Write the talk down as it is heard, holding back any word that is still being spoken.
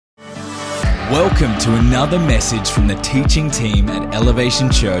Welcome to another message from the teaching team at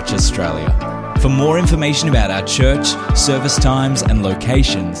Elevation Church Australia. For more information about our church, service times and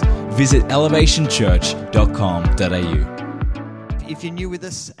locations, visit elevationchurch.com.au. If you're new with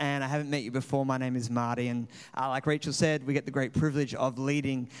us and I haven't met you before, my name is Marty, and like Rachel said, we get the great privilege of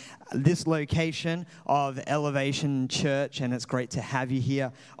leading this location of Elevation Church, and it's great to have you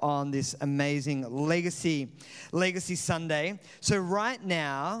here on this amazing Legacy Sunday. So right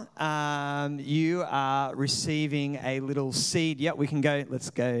now, you are receiving a little seed. Yep, we can go.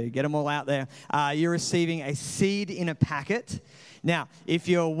 Let's go get them all out there. You're receiving a seed in a packet. Now, if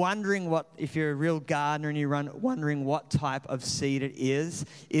you're a real gardener and you're wondering what type of seed it is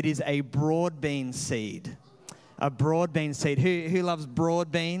a broad bean seed. A broad bean seed. Who loves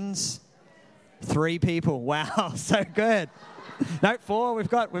broad beans? 3 people. Wow, so good. No, 4. We've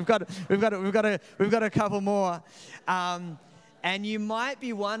got a couple more. And you might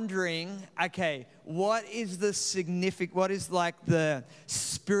be wondering, okay, what is the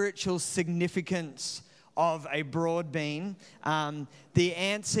spiritual significance of a broad bean? The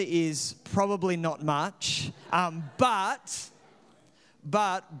answer is probably not much,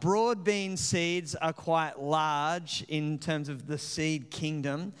 but broad bean seeds are quite large in terms of the seed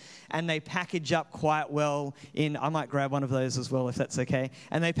kingdom, and they package up quite well I might grab one of those as well if that's okay,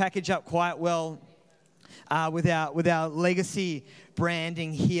 and they package up quite well with our legacy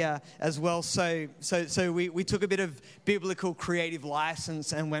branding here as well. So we took a bit of biblical creative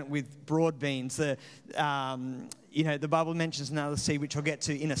license and went with broad beans. The Bible mentions another seed, which I'll get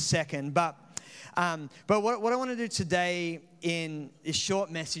to in a second. But what I want to do today in this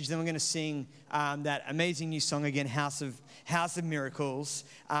short message, then we're going to sing that amazing new song again, House of Miracles,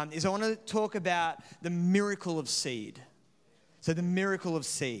 is I want to talk about the miracle of seed. So the miracle of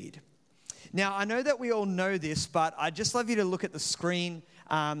seed. Now, I know that we all know this, but I'd just love you to look at the screen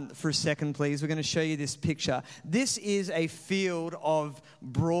for a second, please. We're going to show you this picture. This is a field of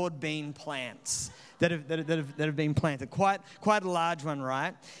broad bean plants that have been planted. Quite a large one,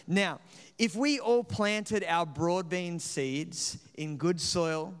 right? Now, if we all planted our broad bean seeds in good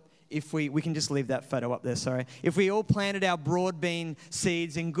soil, if we can just leave that photo up there, sorry. If we all planted our broad bean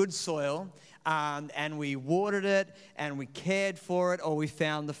seeds in good soil, and we watered it, and we cared for it, or we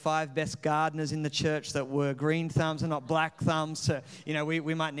found the 5 best gardeners in the church that were green thumbs and not black thumbs. So,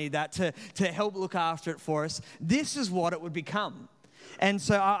 we might need that to help look after it for us. This is what it would become. And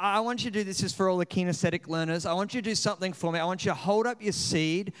so I want you to do this is for all the kinesthetic learners. I want you to do something for me. I want you to hold up your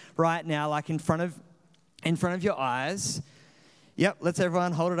seed right now, like in front of your eyes. Yep, let's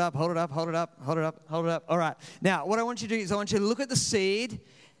everyone hold it up, hold it up, hold it up, hold it up, hold it up. All right. Now, what I want you to do is I want you to look at the seed,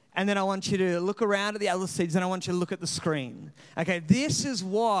 and then I want you to look around at the other seeds, and I want you to look at the screen. Okay, this is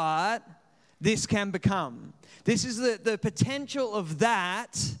what this can become. This is the potential of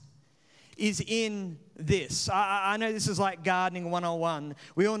that is in this. I know this is like gardening 101.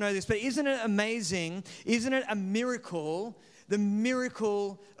 We all know this, but isn't it amazing? Isn't it a miracle? The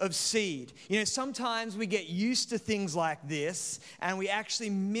miracle of seed. Sometimes we get used to things like this, and we actually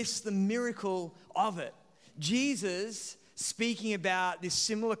miss the miracle of it. Jesus, speaking about this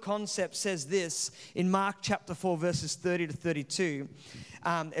similar concept, says this in Mark chapter 4, verses 30 to 32.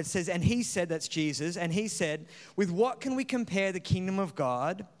 It says, and he said, that's Jesus, and he said, with what can we compare the kingdom of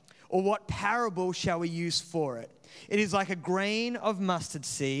God, or what parable shall we use for it? It is like a grain of mustard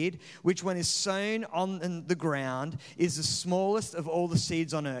seed, which when is sown on the ground is the smallest of all the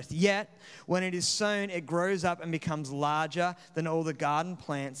seeds on earth. Yet, when it is sown, it grows up and becomes larger than all the garden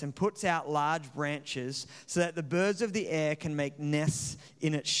plants and puts out large branches so that the birds of the air can make nests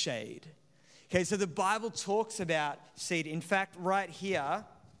in its shade. Okay, so the Bible talks about seed. In fact, right here,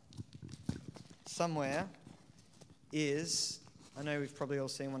 somewhere, I know we've probably all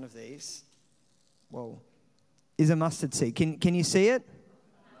seen one of these. Whoa. Is a mustard seed. Can you see it?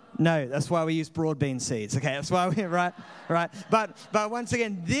 No, that's why we use broad bean seeds. Okay, that's why right. But once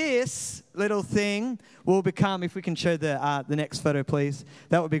again, this little thing will become, if we can show the next photo, please,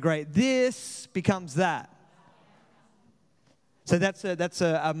 that would be great. This becomes that. So that's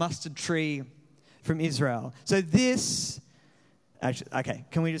a mustard tree from Israel. So this. Actually, okay,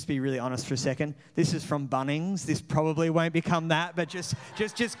 can we just be really honest for a second? This is from Bunnings. This probably won't become that, but just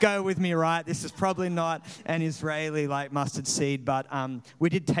go with me, right? This is probably not an Israeli mustard seed, but we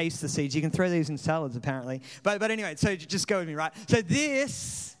did taste the seeds. You can throw these in salads, apparently. But anyway, so just go with me, right? So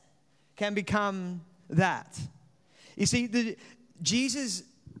this can become that. You see, Jesus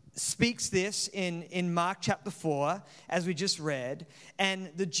speaks this in Mark chapter 4, as we just read, and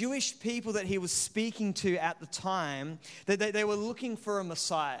the Jewish people that he was speaking to at the time, they were looking for a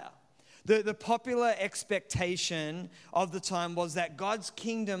Messiah. The popular expectation of the time was that God's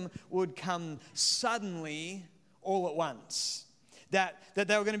kingdom would come suddenly all at once. That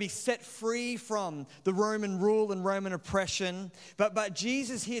they were going to be set free from the Roman rule and Roman oppression. But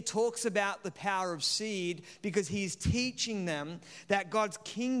Jesus here talks about the power of seed because he's teaching them that God's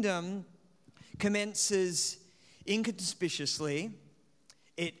kingdom commences inconspicuously.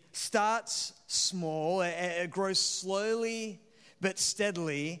 It starts small, it grows slowly but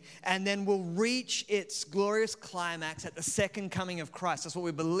steadily, and then will reach its glorious climax at the second coming of Christ. That's what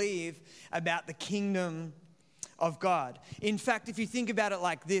we believe about the kingdom of God. In fact, if you think about it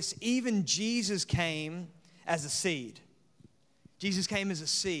like this, even Jesus came as a seed. Jesus came as a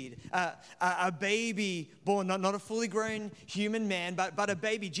seed, a baby born, not a fully grown human man, but a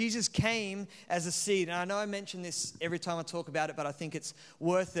baby. Jesus came as a seed. And I know I mention this every time I talk about it, but I think it's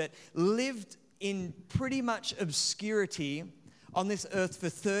worth it. Lived in pretty much obscurity on this earth for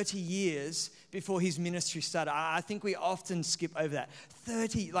 30 years before his ministry started. I think we often skip over that.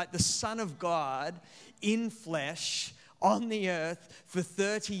 30, like the Son of God in flesh on the earth for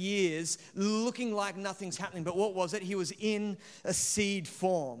 30 years, looking like nothing's happening. But what was it? He was in a seed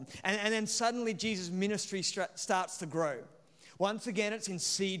form. And then suddenly Jesus' ministry starts to grow. Once again, it's in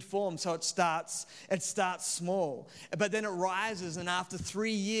seed form, so it starts small. But then it rises, and after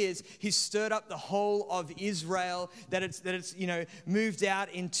 3 years, he's stirred up the whole of Israel, that it's moved out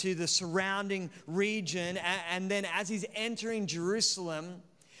into the surrounding region. And then as he's entering Jerusalem,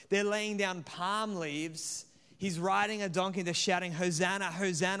 they're laying down palm leaves. He's riding a donkey. They're shouting, Hosanna,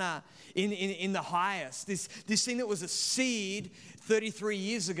 Hosanna in the highest. This thing that was a seed 33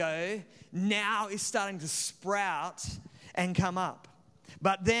 years ago now is starting to sprout and come up.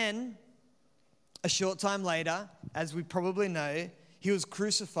 But then, a short time later, as we probably know, he was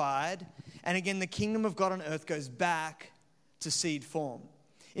crucified. And again, the kingdom of God on earth goes back to seed form.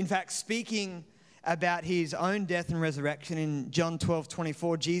 In fact, speaking about his own death and resurrection in John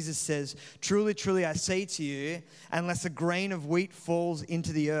 12:24, Jesus says, "Truly, truly, I say to you, unless a grain of wheat falls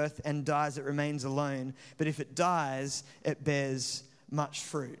into the earth and dies, it remains alone. But if it dies, it bears much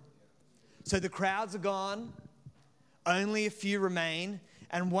fruit." So the crowds are gone. Only a few remain.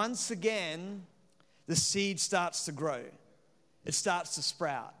 And once again, the seed starts to grow. It starts to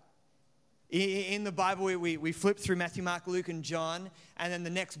sprout. In the Bible, we flip through Matthew, Mark, Luke, and John. And then the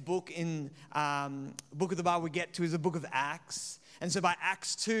next book in book of the Bible we get to is the book of Acts. And so by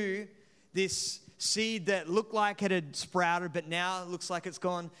Acts 2, this seed that looked like it had sprouted, but now it looks like it's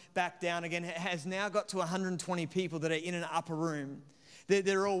gone back down again, it has now got to 120 people that are in an upper room.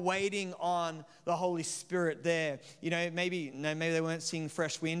 They're all waiting on the Holy Spirit there. Maybe they weren't seeing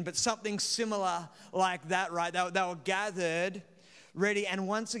fresh wind, but something similar like that, right? They were gathered, ready, and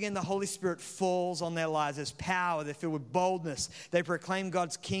once again the Holy Spirit falls on their lives. There's power. They're filled with boldness. They proclaim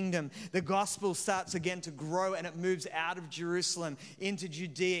God's kingdom. The gospel starts again to grow, and it moves out of Jerusalem into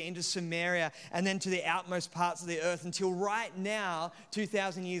Judea, into Samaria, and then to the outmost parts of the earth, until right now,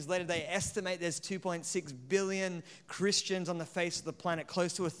 2,000 years later, they estimate there's 2.6 billion Christians on the face of the planet,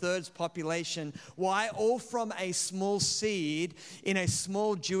 close to a third's population. Why? All from a small seed in a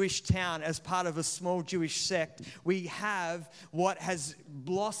small Jewish town as part of a small Jewish sect. We have what has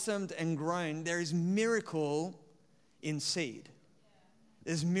blossomed and grown. There is miracle in seed.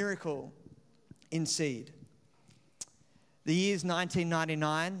 There's miracle in seed. The year's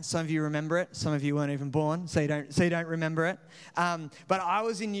 1999. Some of you remember it. Some of you weren't even born, so you don't remember it. But I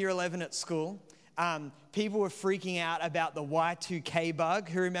was in year 11 at school. People were freaking out about the Y2K bug.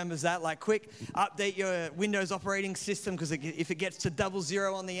 Who remembers that? Like, quick, update your Windows operating system, because if it gets to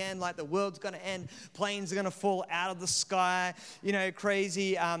 00 on the end, like the world's going to end, planes are going to fall out of the sky.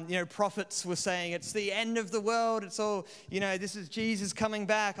 Crazy. Prophets were saying it's the end of the world. It's all, this is Jesus coming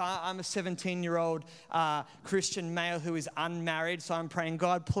back. I'm a 17-year-old Christian male who is unmarried, so I'm praying,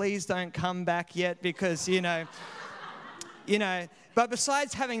 God, please don't come back yet, because, But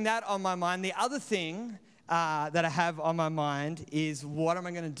besides having that on my mind, the other thing that I have on my mind is, what am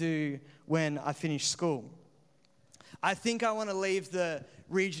I going to do when I finish school? I think I want to leave the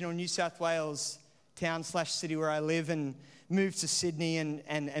regional New South Wales town/city where I live and move to Sydney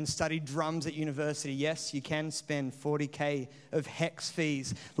and study drums at university. Yes, you can spend 40K of HEX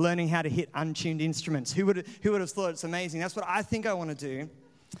fees learning how to hit untuned instruments. Who would have thought? It's amazing. That's what I think I want to do.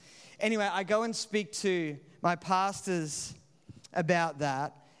 Anyway, I go and speak to my pastors about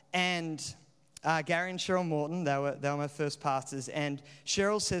that, and Gary and Cheryl Morton, they were my first pastors, and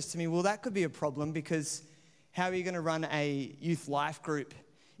Cheryl says to me, well, that could be a problem, because how are you going to run a youth life group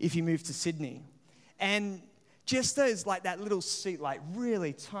if you move to Sydney? And just that little seed, like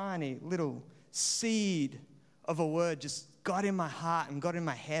really tiny little seed of a word just got in my heart and got in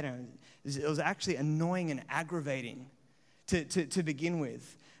my head, and It was actually annoying and aggravating to begin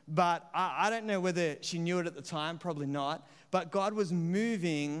with. But I don't know whether she knew it at the time, probably not. But God was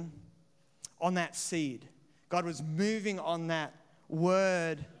moving on that seed. God was moving on that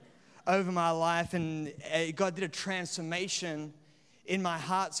word over my life. And God did a transformation in my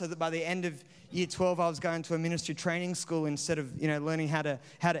heart so that by the end of year 12, I was going to a ministry training school instead of, learning how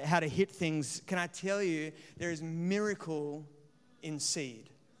to hit things. Can I tell you, there is miracle in seed.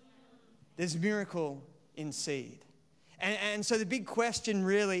 There's miracle in seed. And so the big question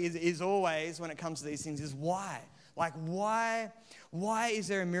really is always, when it comes to these things, is why? Like, why is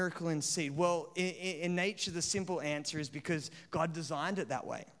there a miracle in seed? Well, in nature, the simple answer is because God designed it that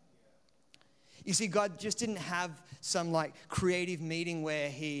way. You see, God just didn't have some creative meeting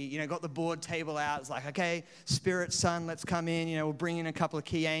where he, got the board table out. It's like, okay, Spirit, Son, let's come in. We'll bring in a couple of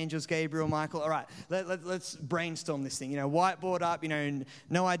key angels, Gabriel, Michael. All right, let's brainstorm this thing. Whiteboard up.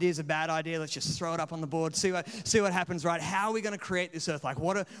 No idea is a bad idea. Let's just throw it up on the board. See what happens. Right? How are we going to create this earth? Like,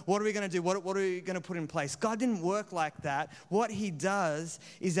 what are we going to do? What are we going to put in place? God didn't work like that. What He does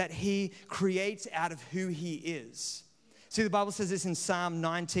is that He creates out of who He is. See, the Bible says this in Psalm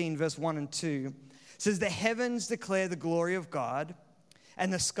 19, verse 1 and 2. It says, the heavens declare the glory of God,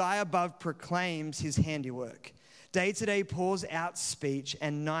 and the sky above proclaims His handiwork. Day to day pours out speech,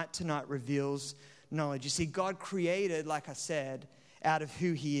 and night to night reveals knowledge. You see, God created, like I said, out of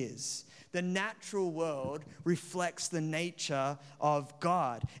who He is. The natural world reflects the nature of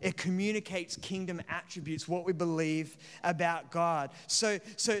God. It communicates kingdom attributes, what we believe about God. So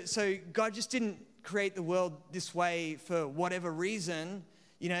God just didn't create the world this way for whatever reason,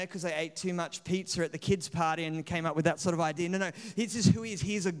 because they ate too much pizza at the kids' party and came up with that sort of idea. No, this is who He is.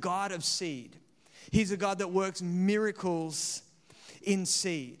 He's a God of seed. He's a God that works miracles in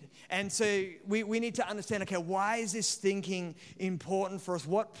seed. And so we need to understand, okay, why is this thinking important for us?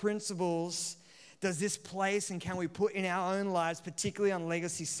 What principles does this place and can we put in our own lives, particularly on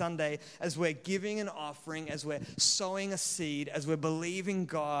Legacy Sunday, as we're giving an offering, as we're sowing a seed, as we're believing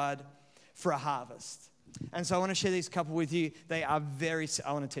God for a harvest? And so I want to share these couple with you. They are very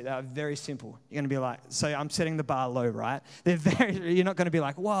simple. You're going to be like, so I'm setting the bar low, right? You're not going to be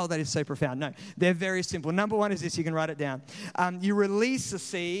like, wow, that is so profound. No, they're very simple. Number one is this, you can write it down. You release a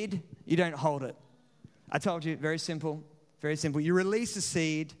seed, you don't hold it. I told you, very simple, very simple. You release a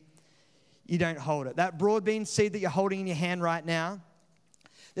seed, you don't hold it. That broad bean seed that you're holding in your hand right now,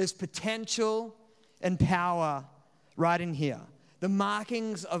 there's potential and power right in here. The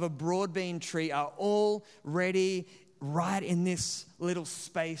markings of a broad bean tree are already right in this little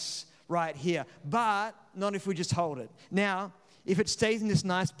space right here, but not if we just hold it. Now, if it stays in this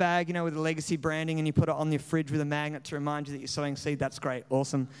nice bag, with the Legacy branding, and you put it on your fridge with a magnet to remind you that you're sowing seed, that's great,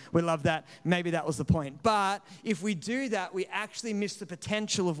 awesome. We love that. Maybe that was the point. But if we do that, we actually miss the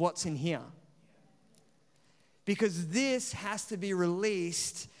potential of what's in here. Because this has to be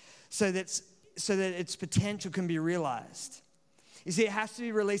released so that its potential can be realized. You see, it has to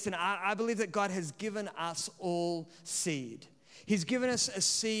be released, and I believe that God has given us all seed. He's given us a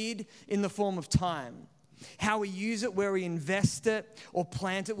seed in the form of time. How we use it, where we invest it or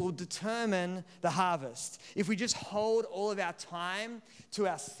plant it will determine the harvest. If we just hold all of our time to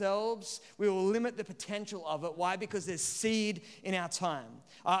ourselves, we will limit the potential of it. Why? Because there's seed in our time.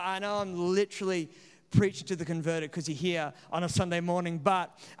 I know I'm literally preaching to the converted because you're here on a Sunday morning.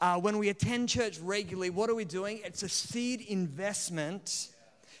 But when we attend church regularly, what are we doing? It's a seed investment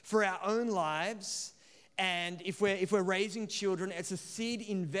for our own lives. And if we're raising children, it's a seed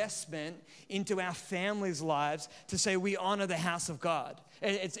investment into our families' lives to say we honor the house of God.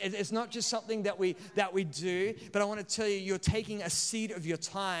 It's not just something that we do, but I want to tell you, you're taking a seed of your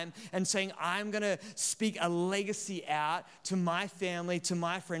time and saying, I'm going to speak a legacy out to my family, to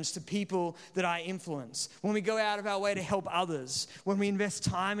my friends, to people that I influence. When we go out of our way to help others, when we invest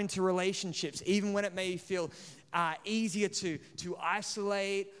time into relationships, even when it may feel easier to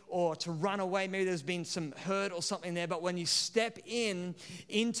isolate or to run away. Maybe there's been some hurt or something there, but when you step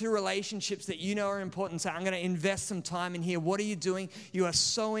into relationships that you know are important, say, I'm going to invest some time in here. What are you doing? You are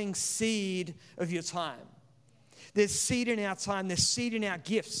sowing seed of your time. There's seed in our time. There's seed in our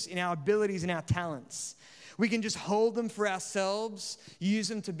gifts, in our abilities, in our talents. We can just hold them for ourselves, use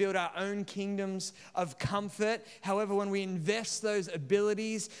them to build our own kingdoms of comfort. However, when we invest those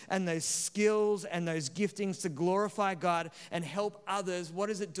abilities and those skills and those giftings to glorify God and help others, what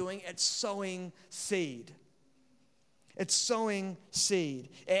is it doing? It's sowing seed. It's sowing seed.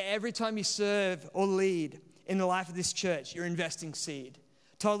 Every time you serve or lead in the life of this church, you're investing seed.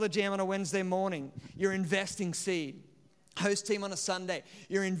 Toddler Jam on a Wednesday morning, you're investing seed. host team on a Sunday,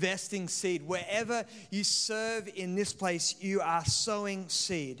 you're investing seed. Wherever you serve in this place, you are sowing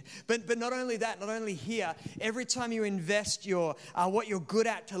seed. But not only that, not only here, every time you invest your what you're good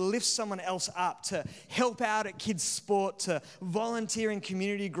at to lift someone else up, to help out at kids' sport, to volunteer in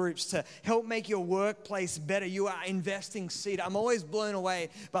community groups, to help make your workplace better, you are investing seed. I'm always blown away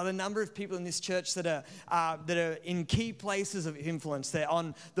by the number of people in this church that are in key places of influence. They're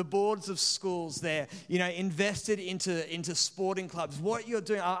on the boards of schools. They're invested into sporting clubs. What you're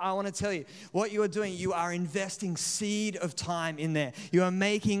doing, I want to tell you, what you are doing, you are investing seed of time in there. You are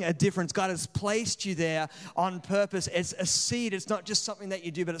making a difference. God has placed you there on purpose. It's a seed. It's not just something that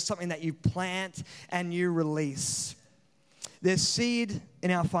you do, but it's something that you plant and you release. There's seed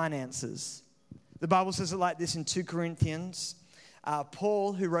in our finances. The Bible says it like this in 2 Corinthians.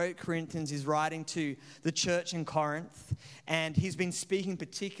 Paul, who wrote Corinthians, is writing to the church in Corinth, and he's been speaking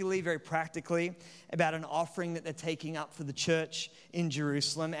particularly, very practically, about an offering that they're taking up for the church in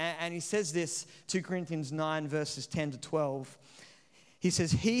Jerusalem. And he says this, 2 Corinthians 9, verses 10 to 12. He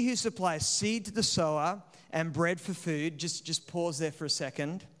says, "He who supplies seed to the sower and bread for food," just pause there for a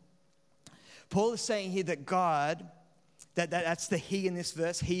second. Paul is saying here that God, that's the he in this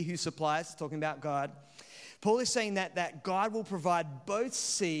verse, he who supplies, talking about God. Paul is saying that God will provide both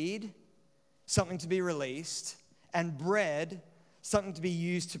seed, something to be released, and bread, something to be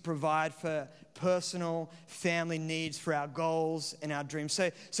used to provide for personal family needs, for our goals and our dreams.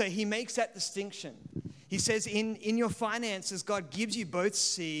 So he makes that distinction. He says in your finances, God gives you both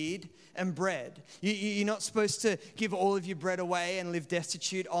seed and bread. You're not supposed to give all of your bread away and live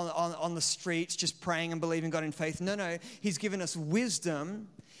destitute on the streets, just praying and believing God in faith. No. He's given us wisdom,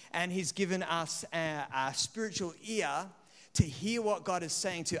 and he's given us a spiritual ear to hear what God is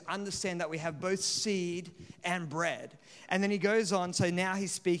saying, to understand that we have both seed and bread. And then he goes on, so now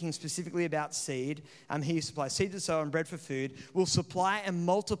he's speaking specifically about seed. He who supplies seed to sow and bread for food will supply and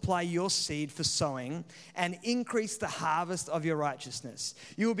multiply your seed for sowing and increase the harvest of your righteousness.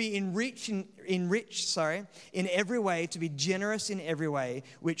 You will be enriched in every way, to be generous in every way,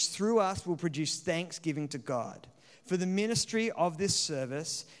 which through us will produce thanksgiving to God. For the ministry of this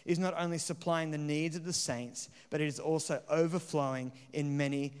service is not only supplying the needs of the saints, but it is also overflowing in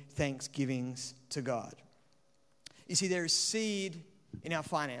many thanksgivings to God. You see, there is seed in our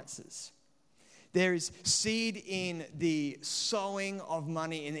finances. There is seed in the sowing of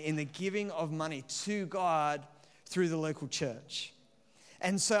money, in the giving of money to God through the local church.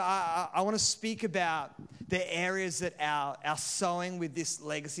 And so I want to speak about the areas that our sowing with this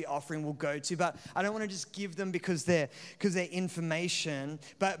legacy offering will go to. But I don't want to just give them because they're information.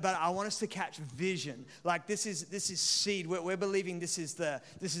 But I want us to catch vision. Like this is seed. We're believing this is the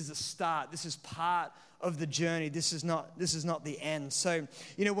start. This is part of the journey. This is not the end. So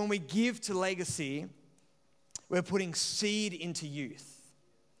when we give to legacy, we're putting seed into youth.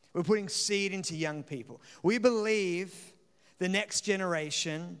 We're putting seed into young people. We believe the next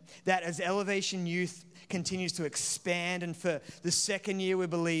generation, that as Elevation Youth continues to expand, and for the second year we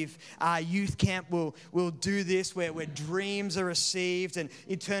believe youth camp will do this, where dreams are received and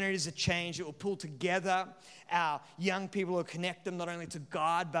eternities are changed. It will pull together our young people, or connect them not only to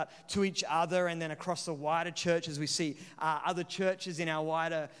God but to each other, and then across the wider church as we see other churches in our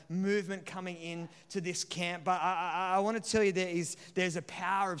wider movement coming in to this camp. But I want to tell you there's a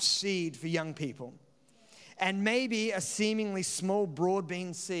power of seed for young people. And maybe a seemingly small broad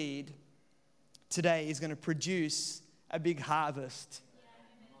bean seed today is going to produce a big harvest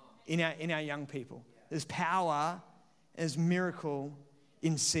in our young people. There's power, there's miracle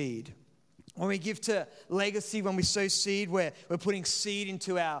in seed. When we give to legacy, when we sow seed, we're putting seed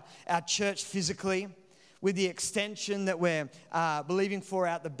into our church physically, with the extension that we're believing for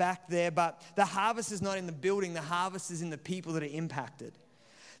out the back there. But the harvest is not in the building. The harvest is in the people that are impacted.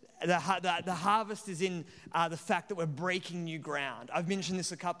 The harvest is in the fact that we're breaking new ground. I've mentioned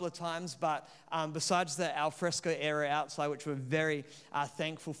this a couple of times, but besides the alfresco area outside, which we're very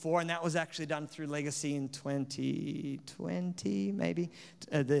thankful for, and that was actually done through Legacy in 2020, maybe.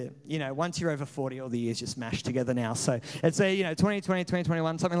 Once you're over 40, all the years just mashed together now. So it's 2020,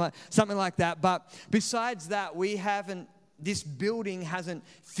 2021, something like that. But besides that, this building hasn't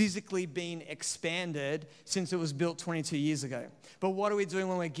physically been expanded since it was built 22 years ago. But what are we doing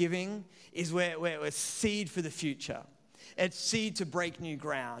when we're giving is we're seed for the future. It's seed to break new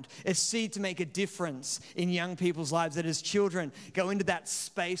ground. It's seed to make a difference in young people's lives, that as children go into that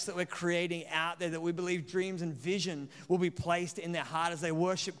space that we're creating out there, that we believe dreams and vision will be placed in their heart as they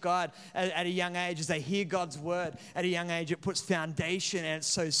worship God at a young age, as they hear God's word at a young age. It puts foundation and it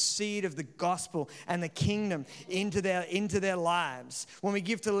sows seed of the gospel and the kingdom into their lives. When we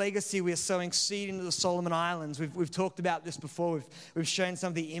give to Legacy, we are sowing seed into the Solomon Islands. We've talked about this before. We've shown some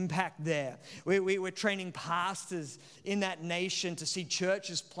of the impact there. We're training pastors in that nation to see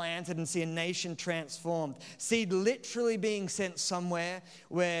churches planted and see a nation transformed. Seed literally being sent somewhere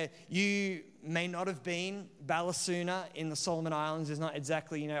where you may not have been. Balasuna in the Solomon Islands is not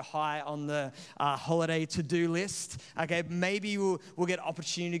exactly, high on the holiday to-do list. Okay, maybe we'll get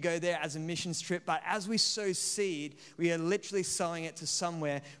opportunity to go there as a missions trip, but as we sow seed, we are literally sowing it to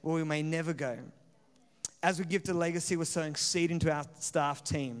somewhere where we may never go. As we give to Legacy, we're sowing seed into our staff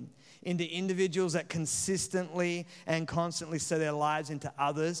team, into individuals that consistently and constantly sow their lives into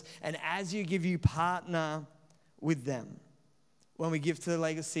others. And as you give, you partner with them. When we give to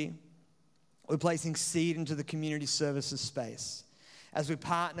Legacy, we're placing seed into the community services space. As we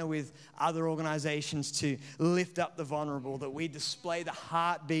partner with other organizations to lift up the vulnerable, that we display the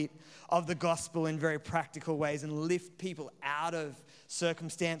heartbeat of the gospel in very practical ways and lift people out of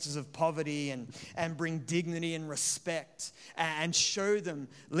circumstances of poverty and bring dignity and respect and show them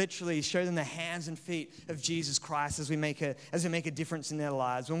the hands and feet of Jesus Christ as we make a difference in their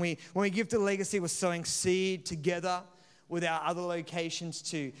lives. When we give to Legacy, we're sowing seed together with our other locations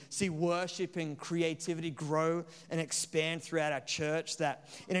to see worship and creativity grow and expand throughout our church, that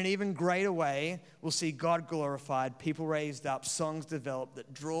in an even greater way, we'll see God glorified, people raised up, songs developed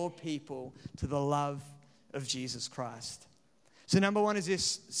that draw people to the love of Jesus Christ. So number one is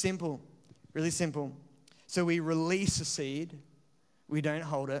this, simple, really simple. So we release a seed, we don't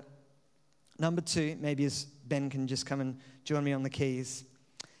hold it. Number two, maybe as Ben can just come and join me on the keys.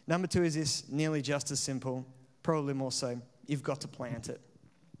 Number two is this, nearly just as simple. Probably more so. You've got to plant it.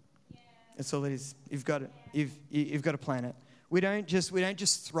 Yeah. That's all it is. You've got to plant it. We don't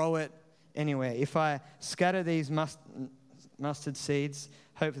just throw it anywhere. If I scatter these mustard seeds,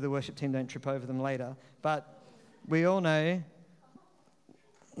 hopefully the worship team don't trip over them later. But we all know.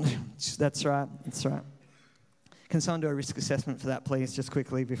 That's right. Can someone do a risk assessment for that, please, just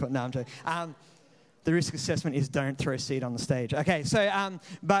quickly before? No, I'm joking. The risk assessment is don't throw seed on the stage. Okay, so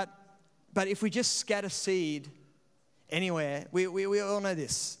but if we just scatter seed anywhere, we all know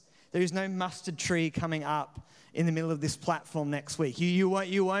this. There is no mustard tree coming up in the middle of this platform next week. You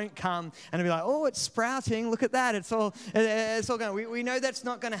won't come and be like, oh, it's sprouting. Look at that. It's all going. We know that's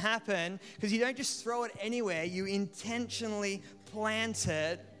not going to happen because you don't just throw it anywhere. You intentionally plant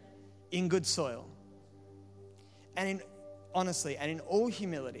it in good soil. And in all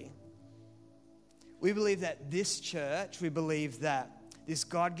humility, we believe that this church, we believe that this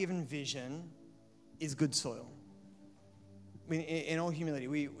God-given vision is good soil. In all humility,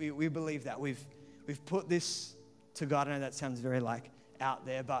 we believe that. We've put this to God. I know that sounds very out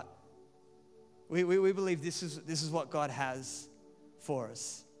there, but we believe this is what God has for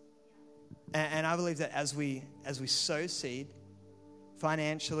us. And I believe that as we sow seed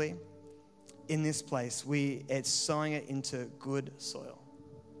financially in this place, it's sowing it into good soil.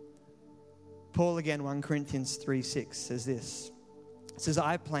 Paul again, 1 Corinthians 3:6 says this. It says,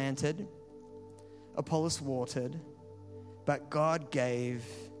 I planted, Apollos watered, but God gave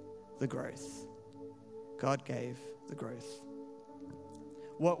the growth. God gave the growth.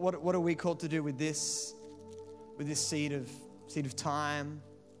 What are we called to do with this seed of time,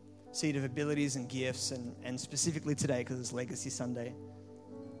 seed of abilities and gifts, and specifically today, because it's Legacy Sunday,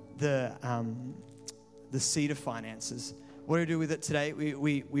 the seed of finances. What do we do with it today?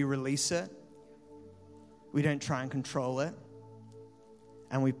 We release it. We don't try and control it.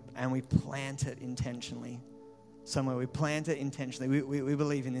 And we plant it intentionally. Somewhere we plant it intentionally. We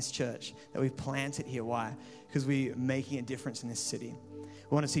believe in this church that we plant it here. Why? Because we're making a difference in this city.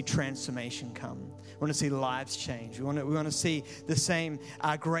 We want to see transformation come. We want to see lives change. We want to see the same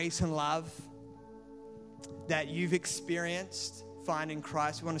grace and love that you've experienced find in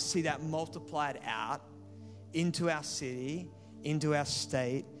Christ. We want to see that multiplied out into our city, into our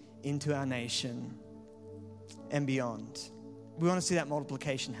state, into our nation, and beyond. We want to see that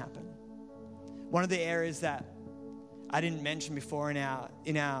multiplication happen. One of the areas that I didn't mention before in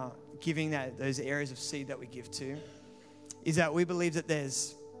our giving, those areas of seed that we give to, is that we believe that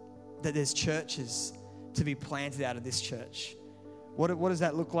there's churches to be planted out of this church. What does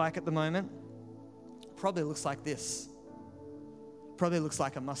that look like at the moment? Probably looks like this. Probably looks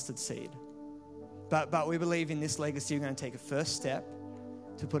like a mustard seed. But we believe in this Legacy, we're going to take a first step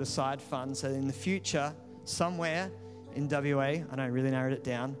to put aside funds so in the future, somewhere in WA. I know I really narrowed it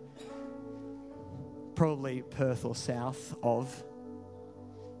down. Probably Perth or south of.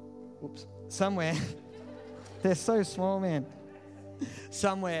 Somewhere. They're so small, man.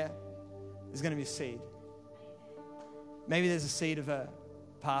 Somewhere there's going to be a seed. Maybe there's a seed of a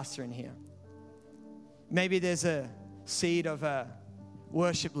pastor in here. Maybe there's a seed of a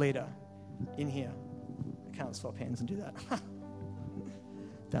worship leader in here. I can't swap hands and do that.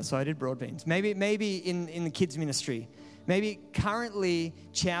 That's why I did broad beans. Maybe in the kids ministry. Maybe currently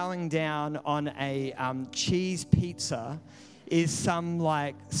chowing down on a cheese pizza is some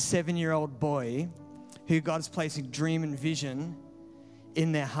like 7-year-old boy who God's placing dream and vision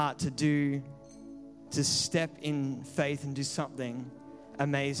in their heart to step in faith and do something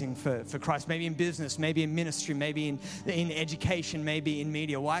amazing for Christ. Maybe in business, maybe in ministry, maybe in education, maybe in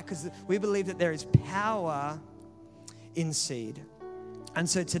media. Why? Because we believe that there is power in seed. And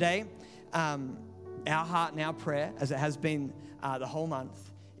so today, our heart and our prayer, as it has been the whole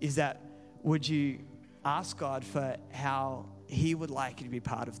month, is that would you ask God for how He would like you to be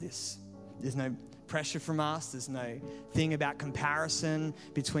part of this? There's no pressure from us. There's no thing about comparison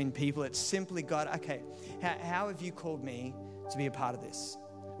between people. It's simply, God, okay, how have you called me to be a part of this?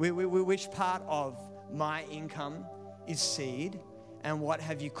 Which part of my income is seed, and what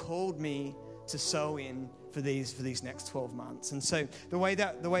have you called me to sow in for these next 12 months? And so the way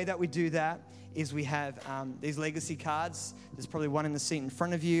that we do that is we have these legacy cards. There's probably one in the seat in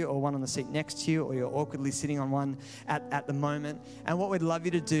front of you, or one on the seat next to you, or you're awkwardly sitting on one at the moment. And what we'd love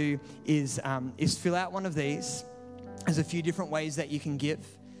you to do is fill out one of these. There's a few different ways that you can give.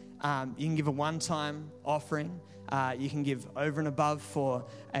 You can give a one-time offering. You can give over and above for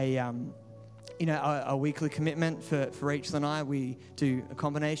a weekly commitment for Rachel and I. We do a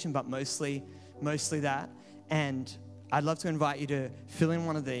combination, but mostly that. And I'd love to invite you to fill in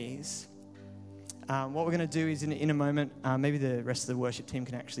one of these. What we're going to do is in a moment, maybe the rest of the worship team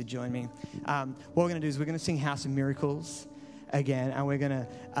can actually join me. What we're going to do is we're going to sing House of Miracles again, and we're going to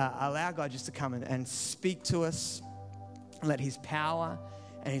allow God just to come and speak to us, and let His power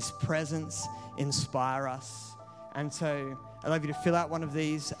and His presence inspire us. And so I'd love you to fill out one of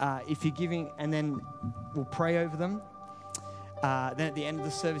these if you're giving, and then we'll pray over them. Then at the end of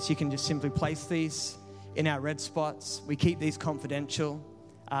the service, you can just simply place these in our red spots. We keep these confidential.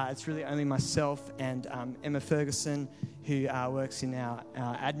 It's really only myself and Emma Ferguson, who works in our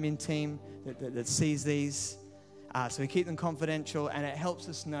admin team, that sees these. So we keep them confidential, and it helps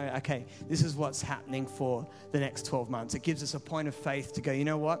us know, okay, this is what's happening for the next 12 months. It gives us a point of faith to go, you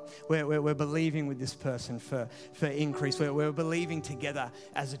know what? We're believing with this person for increase. We're believing together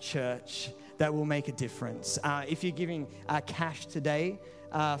as a church that will make a difference. If you're giving cash today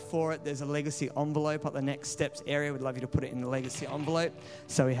for it, there's a legacy envelope at the next steps area. We'd love you to put it in the legacy envelope.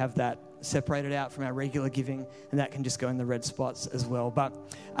 So we have that separated out from our regular giving, and that can just go in the red spots as well. But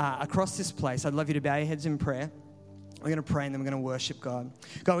across this place, I'd love you to bow your heads in prayer. We're going to pray, and then we're going to worship God.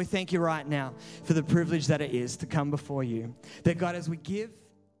 God, we thank you right now for the privilege that it is to come before you. That God, as we give,